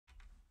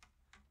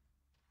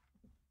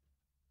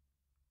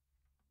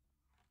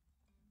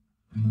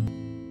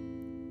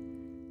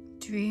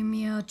Dream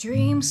your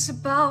dreams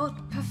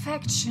about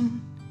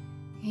perfection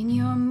in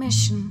your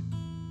mission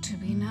to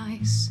be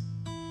nice.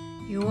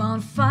 You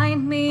won't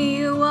find me,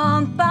 you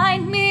won't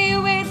bind me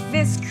with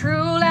this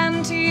cruel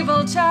and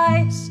evil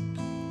ties.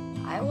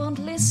 I won't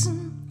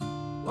listen,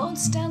 won't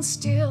stand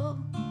still.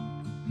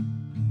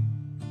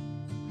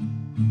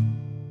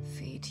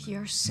 Feed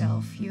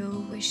yourself your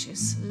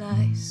wishes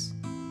lies.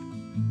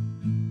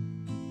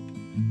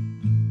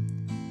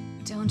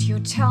 Don't you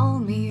tell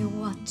me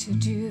what to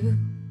do,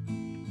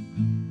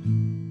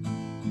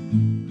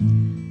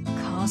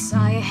 'cause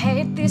I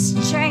hate these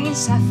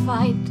chains, I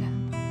fight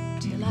them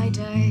till I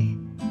die.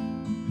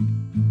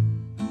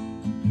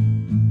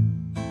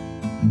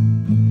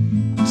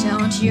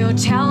 Don't you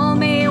tell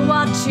me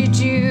what to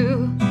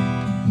do,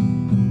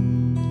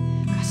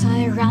 'cause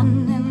I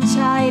run and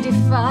I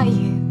defy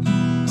you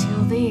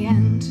till the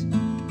end.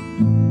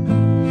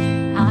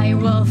 I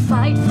will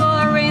fight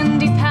for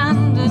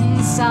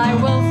independence, I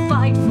will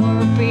fight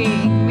for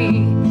being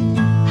me.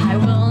 I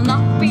will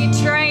not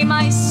betray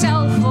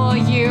myself for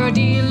your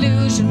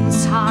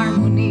delusions'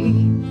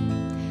 harmony.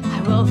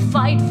 I will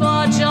fight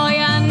for joy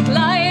and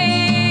life.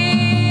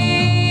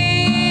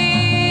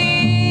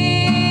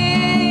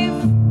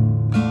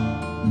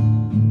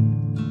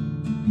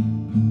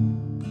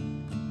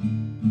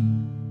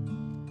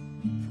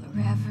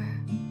 Forever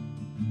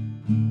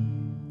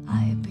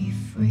I be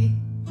free.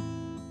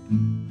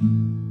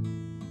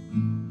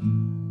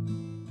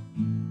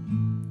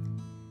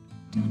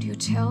 Don't you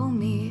tell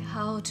me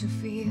how to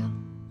feel,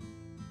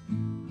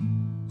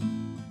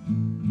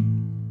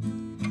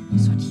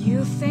 'cause what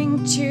you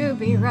think to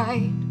be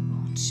right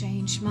won't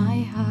change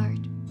my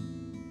heart.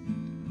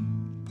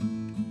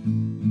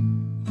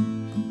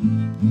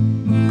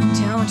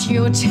 Don't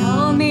you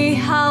tell me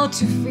how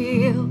to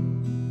feel,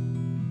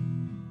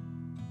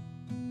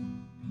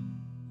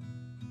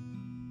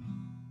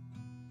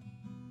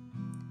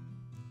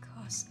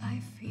 'cause I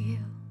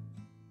feel.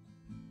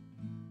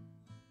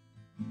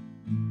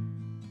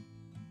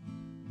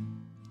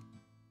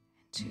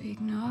 To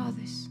ignore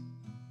this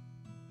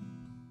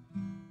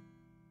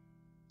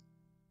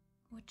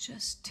would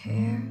just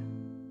tear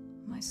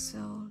my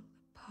soul